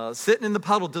 sitting in the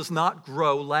puddle does not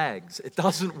grow legs. It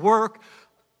doesn't work,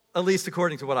 at least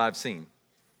according to what I've seen.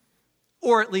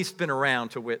 Or at least been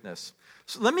around to witness.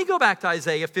 So let me go back to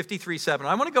Isaiah 53:7.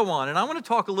 I want to go on and I want to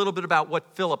talk a little bit about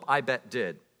what Philip, I bet,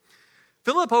 did.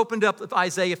 Philip opened up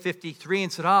Isaiah 53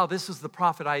 and said, this is the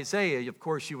prophet Isaiah. Of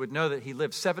course, you would know that he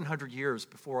lived 700 years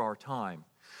before our time.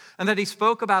 And that he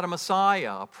spoke about a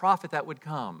Messiah, a prophet that would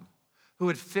come, who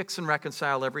would fix and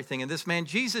reconcile everything. And this man,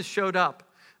 Jesus, showed up,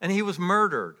 and he was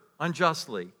murdered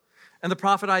unjustly. And the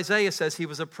prophet Isaiah says he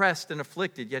was oppressed and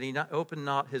afflicted, yet he opened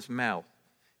not his mouth.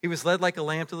 He was led like a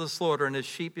lamb to the slaughter, and his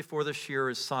sheep before the shearer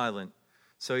is silent.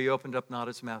 So he opened up not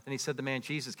his mouth. And he said the man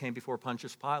Jesus came before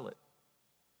Pontius Pilate.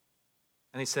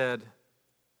 And he said,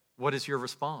 what is your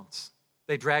response?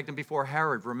 They dragged him before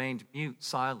Herod, remained mute,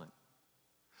 silent.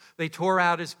 They tore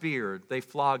out his beard. They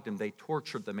flogged him. They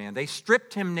tortured the man. They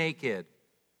stripped him naked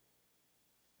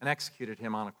and executed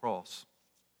him on a cross.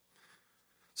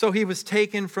 So he was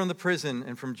taken from the prison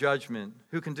and from judgment.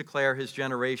 Who can declare his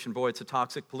generation? Boy, it's a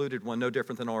toxic, polluted one, no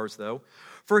different than ours, though.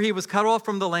 For he was cut off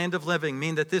from the land of living,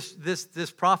 meaning that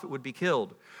this prophet would be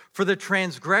killed. For the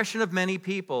transgression of many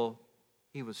people,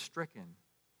 he was stricken.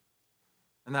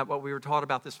 And that what we were taught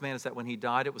about this man is that when he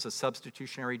died, it was a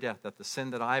substitutionary death, that the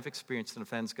sin that I've experienced and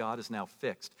offends God is now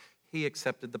fixed. He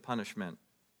accepted the punishment.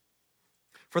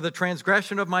 For the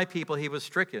transgression of my people, he was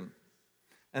stricken.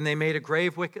 And they made a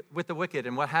grave with the wicked.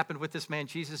 And what happened with this man,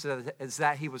 Jesus, is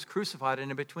that he was crucified, and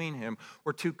in between him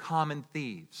were two common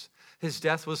thieves. His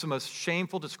death was the most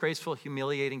shameful, disgraceful,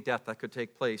 humiliating death that could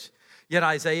take place. Yet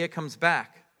Isaiah comes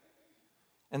back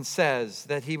and says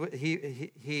that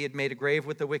he had made a grave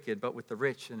with the wicked, but with the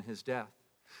rich in his death.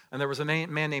 And there was a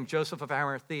man named Joseph of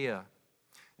Arimathea,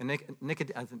 and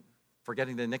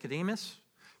forgetting the Nicodemus,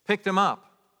 picked him up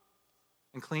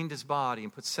and cleaned his body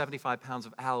and put 75 pounds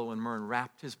of aloe and myrrh and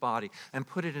wrapped his body and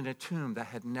put it in a tomb that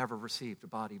had never received a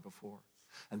body before.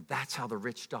 And that's how the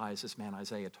rich dies, this man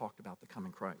Isaiah talked about the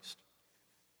coming Christ.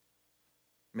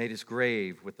 Made his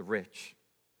grave with the rich.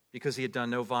 Because he had done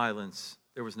no violence,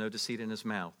 there was no deceit in his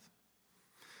mouth.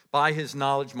 By his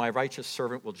knowledge, my righteous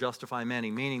servant will justify many,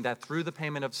 meaning that through the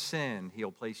payment of sin,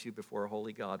 he'll place you before a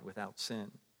holy God without sin.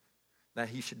 That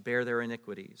he should bear their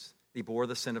iniquities. He bore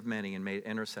the sin of many and made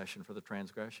intercession for the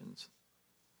transgressions.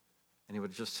 And he would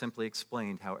have just simply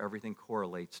explained how everything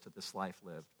correlates to this life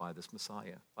lived by this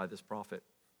Messiah, by this prophet.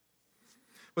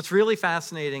 What's really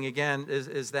fascinating, again,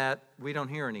 is that we don't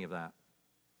hear any of that.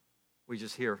 We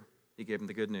just hear he gave him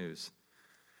the good news.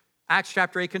 Acts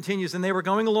chapter 8 continues, and they were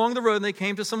going along the road, and they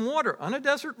came to some water on a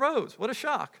desert road. What a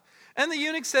shock. And the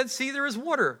eunuch said, see, there is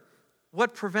water.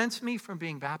 What prevents me from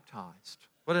being baptized?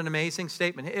 What an amazing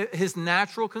statement. His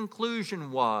natural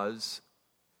conclusion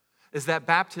is that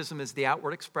baptism is the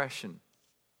outward expression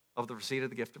of the receipt of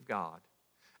the gift of God.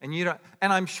 And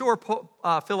I'm sure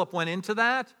Philip went into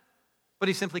that, but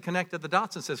he simply connected the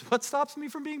dots and says, what stops me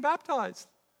from being baptized?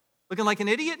 Looking like an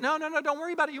idiot? No, don't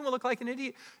worry about it. You won't look like an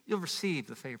idiot. You'll receive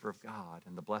the favor of God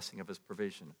and the blessing of his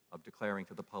provision of declaring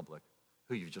to the public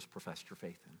who you've just professed your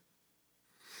faith in.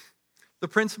 The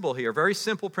principle here, very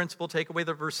simple principle takeaway,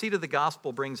 the receipt of the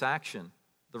gospel brings action.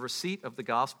 The receipt of the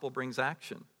gospel brings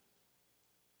action.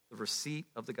 The receipt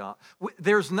of the gospel.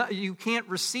 You can't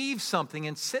receive something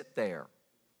and sit there.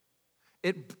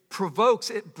 It provokes,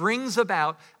 it brings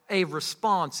about a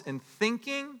response in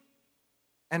thinking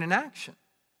and in action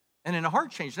and in a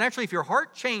heart change. And actually, if your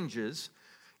heart changes,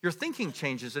 your thinking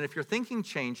changes. And if your thinking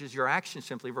changes, your actions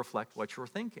simply reflect what you're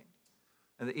thinking.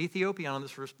 And the Ethiopian on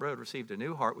this road received a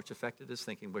new heart, which affected his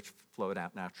thinking, which flowed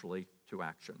out naturally to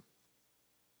action.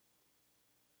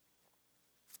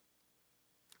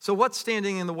 So what's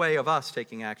standing in the way of us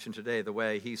taking action today? The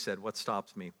way he said, what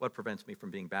stops me? What prevents me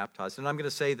from being baptized? And I'm going to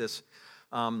say this.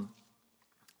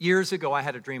 Years ago, I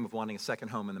had a dream of wanting a second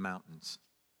home in the mountains.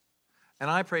 And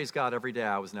I praise God every day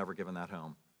I was never given that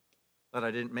home, that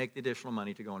I didn't make the additional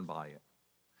money to go and buy it.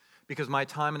 Because my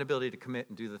time and ability to commit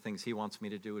and do the things he wants me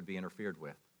to do would be interfered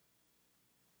with.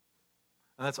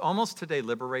 And that's almost today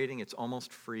liberating. It's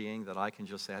almost freeing that I can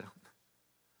just say,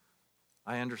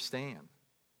 I understand.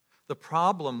 The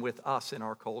problem with us in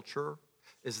our culture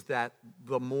is that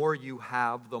the more you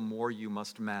have, the more you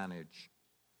must manage.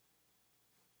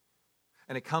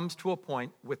 And it comes to a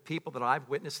point with people that I've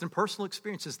witnessed in personal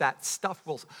experiences that stuff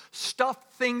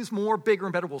things more bigger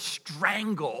and better, will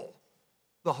strangle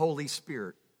the Holy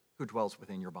Spirit who dwells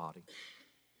within your body.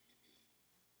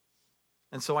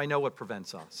 And so I know what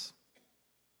prevents us.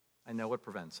 I know what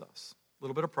prevents us. A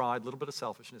little bit of pride, a little bit of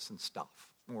selfishness and stuff,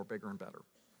 more bigger and better.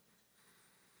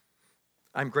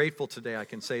 I'm grateful today I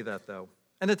can say that, though.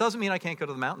 And it doesn't mean I can't go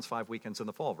to the mountains 5 weekends in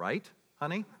the fall, right,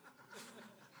 honey?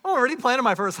 I'm already planning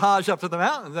my first Hajj up to the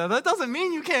mountains. That doesn't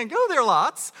mean you can't go there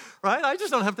lots, right? I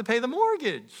just don't have to pay the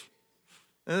mortgage.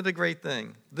 Isn't it a great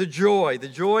thing? The joy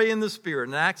in the Spirit.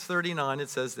 In Acts 39, it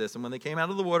says this, and when they came out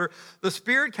of the water, the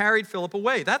Spirit carried Philip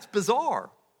away. That's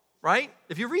bizarre, right?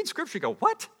 If you read Scripture, you go,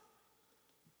 what?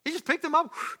 He just picked them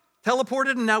up,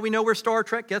 teleported, and now we know where Star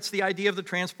Trek gets the idea of the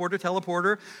transporter,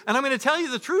 teleporter. And I'm going to tell you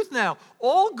the truth now.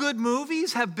 All good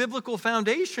movies have biblical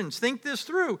foundations. Think this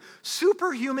through.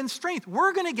 Superhuman strength.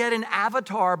 We're going to get an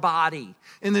avatar body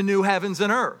in the new heavens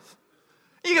and earth.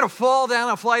 You're going to fall down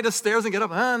a flight of stairs and get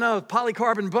up. Oh, no,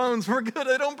 polycarbon bones. We're good.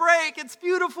 They don't break. It's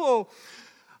beautiful.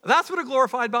 That's what a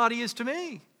glorified body is to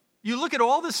me. You look at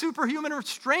all the superhuman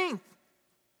strength.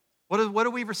 What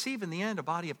do we receive in the end? A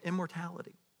body of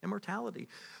immortality. Immortality.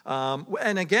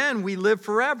 And again, we live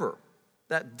forever.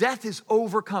 That death is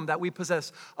overcome, that we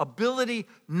possess ability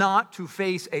not to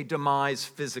face a demise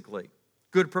physically.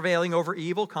 Good prevailing over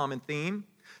evil, common theme.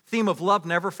 Theme of love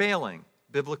never failing,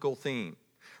 biblical theme.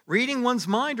 Reading one's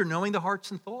mind or knowing the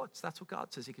hearts and thoughts. That's what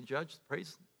God says. He can judge the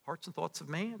hearts and thoughts of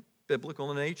man. Biblical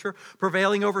in nature.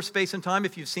 Prevailing over space and time.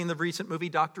 If you've seen the recent movie,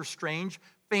 Doctor Strange,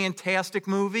 fantastic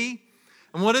movie.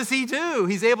 And what does he do?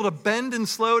 He's able to bend and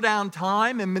slow down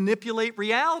time and manipulate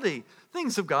reality.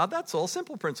 Things of God, that's all.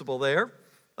 Simple principle there.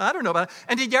 I don't know about it.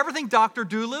 And did you ever think Dr.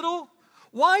 Dolittle?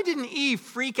 Why didn't Eve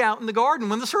freak out in the garden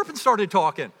when the serpent started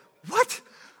talking? What?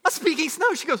 A speaking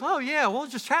snow. She goes, oh yeah, we'll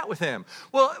just chat with him.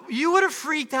 Well, you would have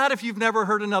freaked out if you've never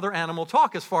heard another animal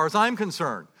talk as far as I'm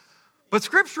concerned. But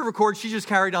Scripture records she just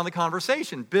carried on the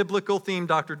conversation. Biblical theme,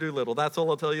 Dr. Dolittle. That's all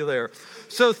I'll tell you there.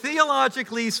 So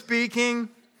theologically speaking,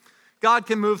 God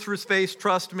can move through space.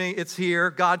 Trust me, it's here.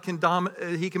 God can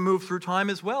he can move through time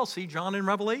as well. See John in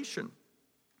Revelation.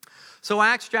 So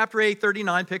Acts chapter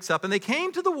 8:39 picks up. And they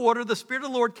came to the water. The Spirit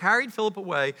of the Lord carried Philip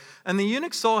away. And the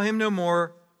eunuch saw him no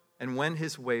more and went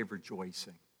his way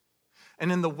rejoicing.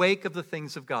 And in the wake of the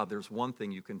things of God, there's one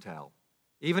thing you can tell.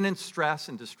 Even in stress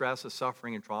and distress of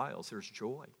suffering and trials, there's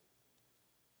joy.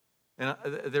 And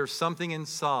there's something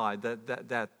inside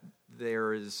that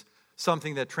there is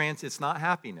something that it's not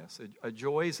happiness. A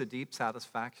joy is a deep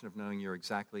satisfaction of knowing you're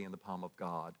exactly in the palm of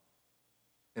God.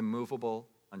 Immovable,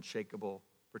 unshakable,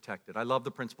 protected. I love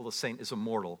the principle the saint is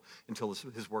immortal until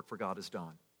his work for God is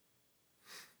done.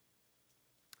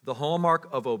 The hallmark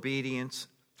of obedience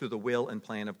to the will and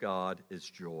plan of God is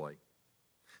joy.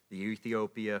 The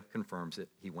Ethiopia confirms it.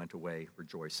 He went away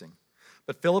rejoicing.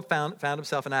 But Philip found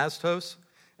himself in Azotus,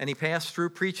 and he passed through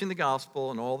preaching the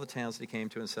gospel in all the towns that he came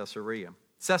to in Caesarea.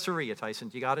 Caesarea, Tyson,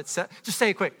 you got it? Just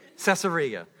say it quick.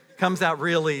 Caesarea. Comes out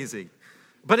real easy.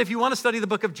 But if you want to study the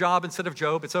book of Job instead of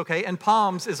Job, it's okay. And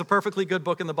Psalms is a perfectly good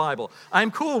book in the Bible.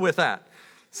 I'm cool with that.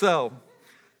 So,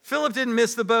 Philip didn't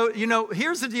miss the boat. You know,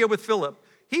 here's the deal with Philip.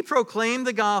 He proclaimed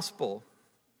the gospel.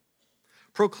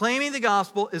 Proclaiming the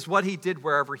gospel is what he did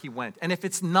wherever he went. And if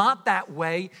it's not that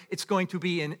way, it's going to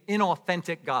be an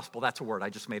inauthentic gospel. That's a word. I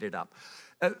just made it up.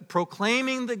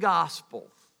 Proclaiming the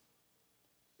gospel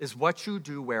is what you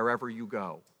do wherever you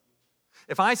go.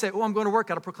 If I say, I'm going to work,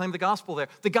 got to proclaim the gospel there,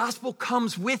 the gospel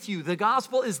comes with you. The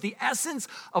gospel is the essence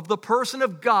of the person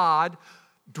of God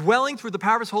dwelling through the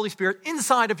power of his Holy Spirit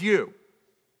inside of you.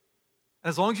 And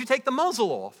as long as you take the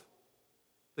muzzle off,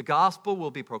 the gospel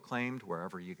will be proclaimed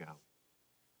wherever you go.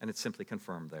 And it's simply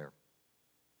confirmed there.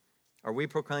 Are we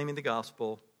proclaiming the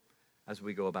gospel as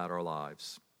we go about our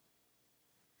lives?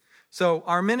 So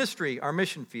our ministry, our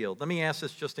mission field, let me ask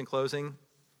this just in closing.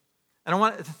 And I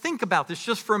want to think about this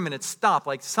just for a minute. Stop,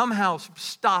 like somehow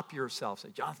stop yourself. Say,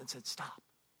 Jonathan said, stop.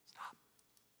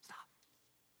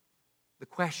 The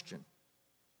question,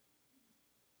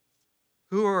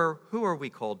 who are we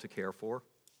called to care for?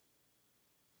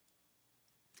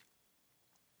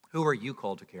 Who are you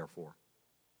called to care for?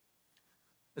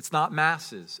 It's not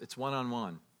masses, it's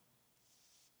one-on-one.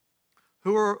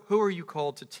 Who are you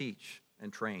called to teach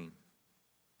and train?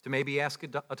 To maybe ask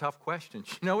a tough question.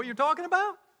 You know what you're talking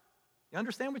about? You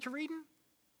understand what you're reading?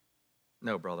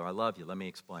 No, brother, I love you. Let me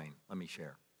explain. Let me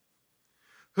share.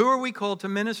 Who are we called to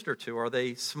minister to? Are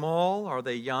they small? Are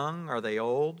they young? Are they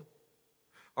old?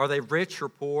 Are they rich or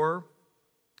poor?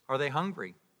 Are they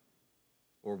hungry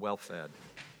or well-fed?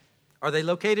 Are they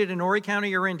located in Horry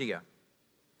County or India?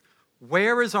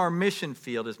 Where is our mission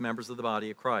field as members of the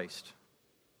body of Christ?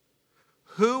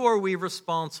 Who are we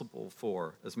responsible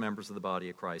for as members of the body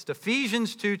of Christ?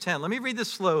 Ephesians 2:10. Let me read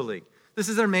this slowly. This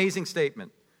is an amazing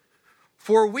statement.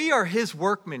 For we are his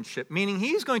workmanship, meaning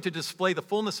he's going to display the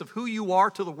fullness of who you are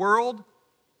to the world.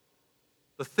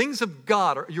 The things of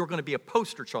God, you're going to be a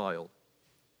poster child.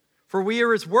 For we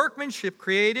are his workmanship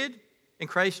created in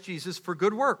Christ Jesus for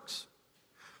good works,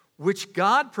 which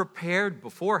God prepared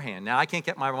beforehand. Now, I can't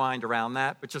get my mind around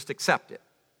that, but just accept it.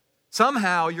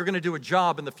 Somehow, you're going to do a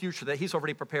job in the future that he's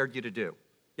already prepared you to do.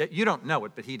 Yet you don't know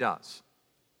it, but he does.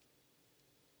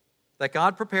 That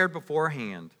God prepared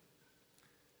beforehand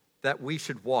that we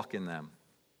should walk in them.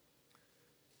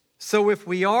 So if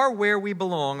we are where we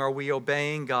belong, are we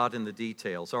obeying God in the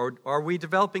details? Are we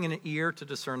developing an ear to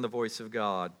discern the voice of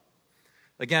God?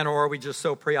 Again, or are we just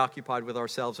so preoccupied with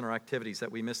ourselves and our activities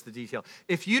that we miss the detail?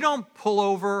 If you don't pull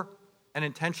over and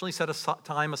intentionally set a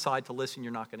time aside to listen,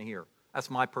 you're not going to hear. That's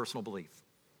my personal belief.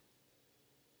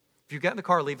 If you get in the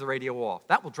car, leave the radio off.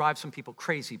 That will drive some people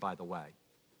crazy, by the way.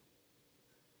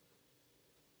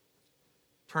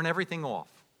 Turn everything off.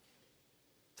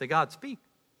 Say, God, speak.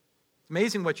 It's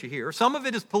amazing what you hear. Some of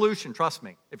it is pollution, trust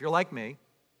me, if you're like me.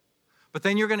 But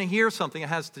then you're going to hear something that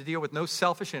has to deal with no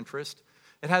selfish interest.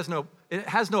 It has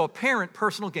no apparent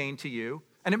personal gain to you,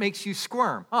 and it makes you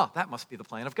squirm. Oh, that must be the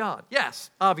plan of God.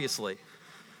 Yes, obviously.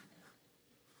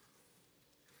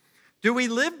 Do we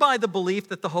live by the belief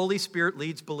that the Holy Spirit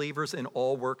leads believers in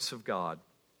all works of God?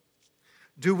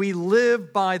 Do we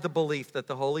live by the belief that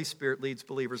the Holy Spirit leads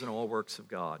believers in all works of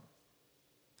God?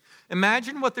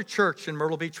 Imagine what the church in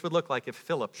Myrtle Beach would look like if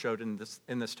Philip showed in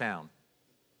this town.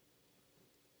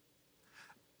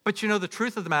 But you know, the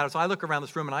truth of the matter is I look around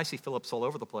this room and I see Philips all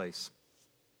over the place.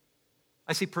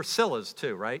 I see Priscillas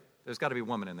too, right? There's got to be a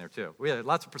woman in there too. We have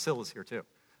lots of Priscillas here too.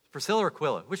 Priscilla or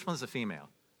Aquila? Which one's the female?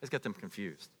 Let's get them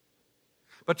confused.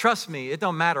 But trust me, it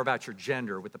don't matter about your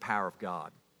gender with the power of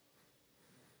God.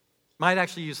 Might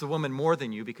actually use the woman more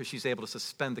than you because she's able to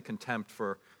suspend the contempt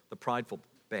for the prideful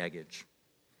baggage.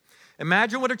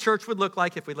 Imagine what a church would look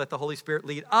like if we let the Holy Spirit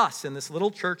lead us in this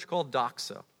little church called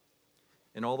Doxa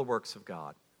in all the works of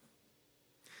God.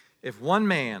 If one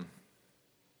man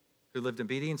who lived in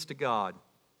obedience to God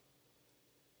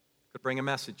could bring a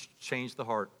message to change the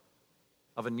heart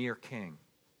of a near king,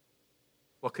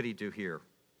 what could he do here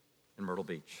in Myrtle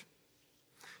Beach?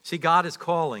 See, God is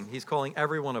calling. He's calling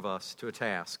every one of us to a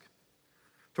task.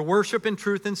 To worship in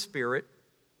truth and spirit,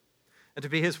 and to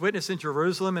be his witness in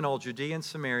Jerusalem and all Judea and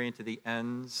Samaria and to the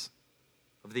ends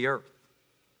of the earth.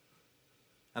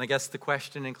 And I guess the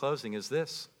question in closing is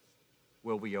this: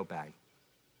 will we obey?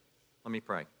 Let me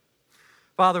pray.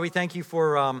 Father, we thank you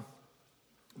for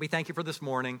this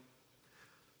morning.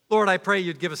 Lord, I pray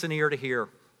you'd give us an ear to hear,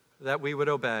 that we would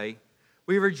obey.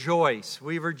 We rejoice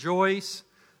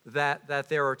that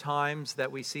there are times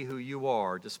that we see who you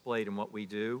are displayed in what we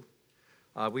do.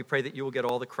 We pray that you will get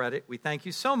all the credit. We thank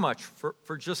you so much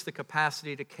for just the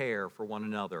capacity to care for one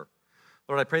another.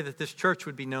 Lord, I pray that this church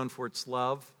would be known for its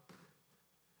love,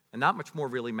 and not much more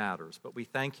really matters. But we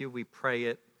thank you, we pray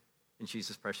it in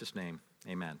Jesus' precious name.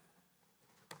 Amen.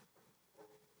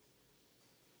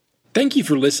 Thank you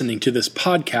for listening to this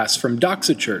podcast from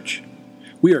Doxa Church.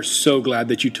 We are so glad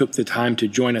that you took the time to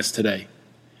join us today.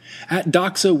 At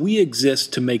Doxa, we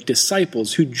exist to make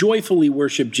disciples who joyfully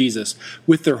worship Jesus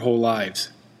with their whole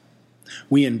lives.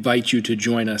 We invite you to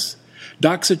join us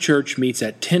Doxa Church meets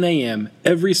at 10 a.m.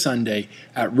 every Sunday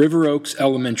at River Oaks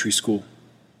Elementary School.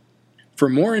 For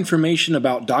more information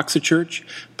about Doxa Church,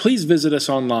 please visit us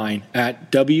online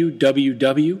at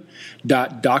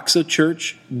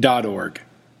www.doxachurch.org.